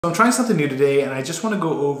So I'm trying something new today, and I just want to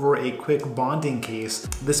go over a quick bonding case.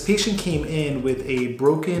 This patient came in with a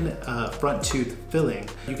broken front tooth filling.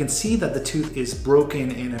 You can see that the tooth is broken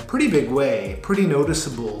in a pretty big way, pretty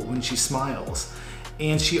noticeable when she smiles.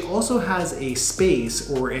 And she also has a space,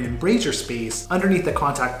 or an embrasure space, underneath the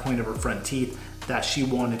contact point of her front teeth that she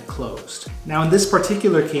wanted closed. Now in this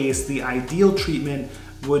particular case, the ideal treatment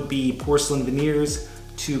would be porcelain veneers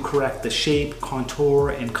to correct the shape, contour,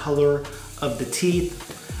 and color of the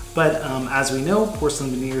teeth. But as we know, porcelain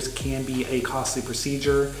veneers can be a costly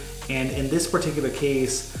procedure, and in this particular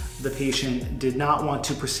case, the patient did not want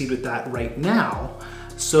to proceed with that right now.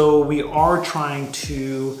 So we are trying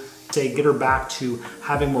to get her back to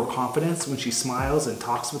having more confidence when she smiles and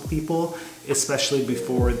talks with people, especially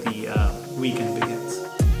before the weekend begins.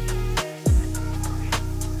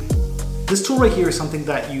 This tool right here is something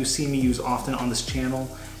that you see me use often on this channel.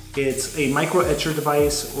 It's a micro etcher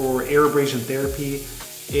device, or Abrasion Therapy.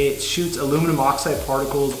 It shoots aluminum oxide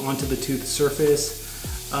particles onto the tooth surface,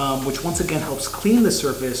 which once again helps clean the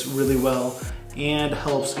surface really well and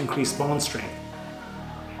helps increase bond strength.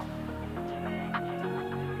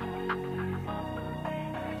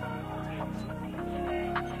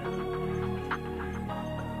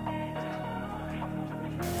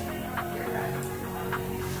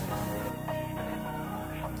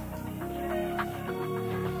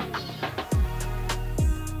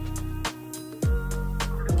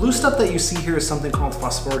 The blue stuff that you see here is something called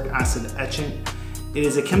phosphoric acid etchant. It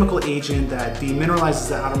is a chemical agent that demineralizes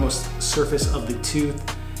the outermost surface of the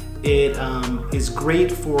tooth. It is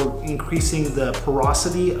great for increasing the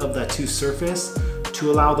porosity of that tooth surface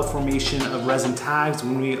to allow the formation of resin tags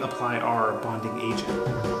when we apply our bonding agent.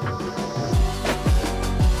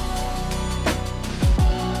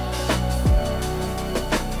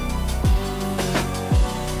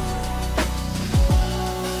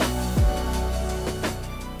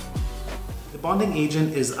 The bonding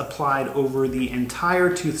agent is applied over the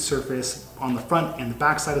entire tooth surface on the front and the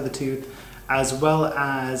back side of the tooth, as well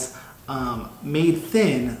as made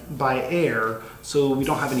thin by air, so we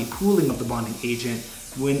don't have any pooling of the bonding agent,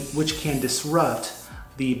 which can disrupt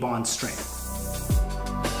the bond strength.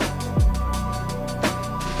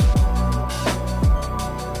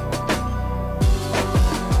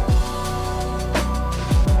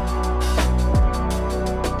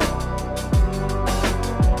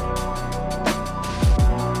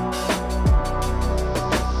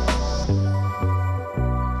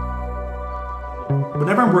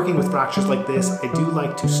 Whenever I'm working with fractures like this, I do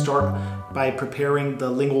like to start by preparing the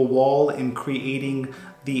lingual wall and creating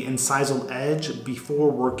the incisal edge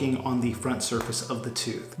before working on the front surface of the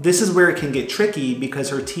tooth. This is where it can get tricky because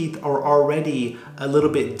her teeth are already a little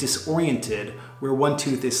bit disoriented, where one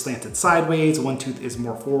tooth is slanted sideways, one tooth is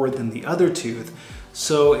more forward than the other tooth.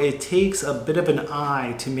 So it takes a bit of an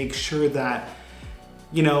eye to make sure that,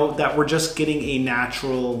 that we're just getting a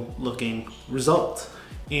natural looking result.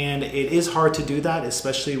 And it is hard to do that,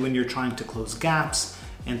 especially when you're trying to close gaps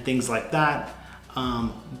and things like that.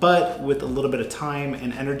 But with a little bit of time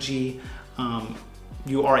and energy,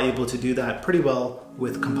 you are able to do that pretty well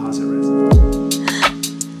with composite resin.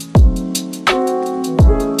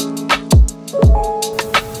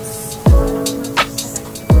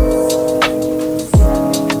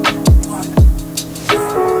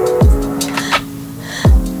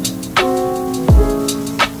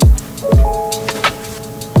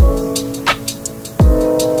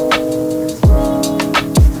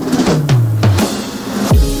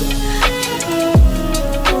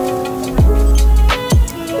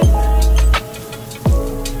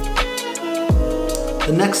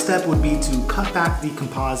 The next step would be to cut back the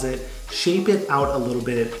composite, shape it out a little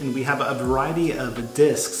bit, and we have a variety of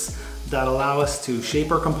discs that allow us to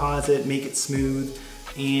shape our composite, make it smooth,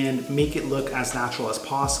 and make it look as natural as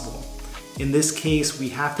possible. In this case, we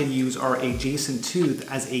have to use our adjacent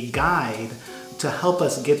tooth as a guide to help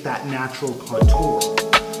us get that natural contour.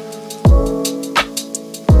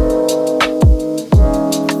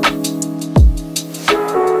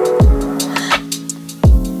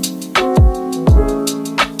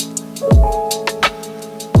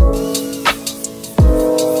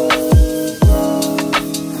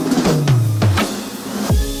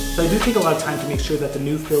 So I do take a lot of time to make sure that the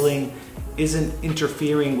new filling isn't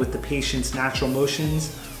interfering with the patient's natural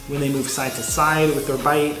motions when they move side to side with their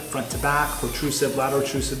bite, front to back, protrusive, lateral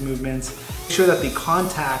intrusive movements. Make sure that the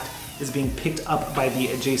contact is being picked up by the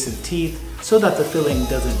adjacent teeth so that the filling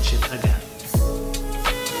doesn't chip again.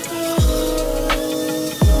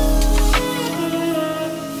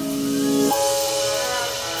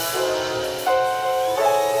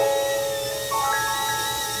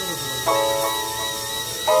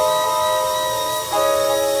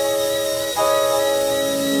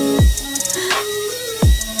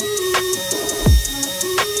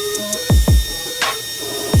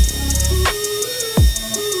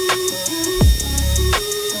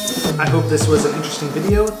 I hope this was an interesting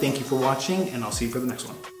video. Thank you for watching, and I'll see you for the next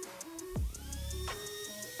one.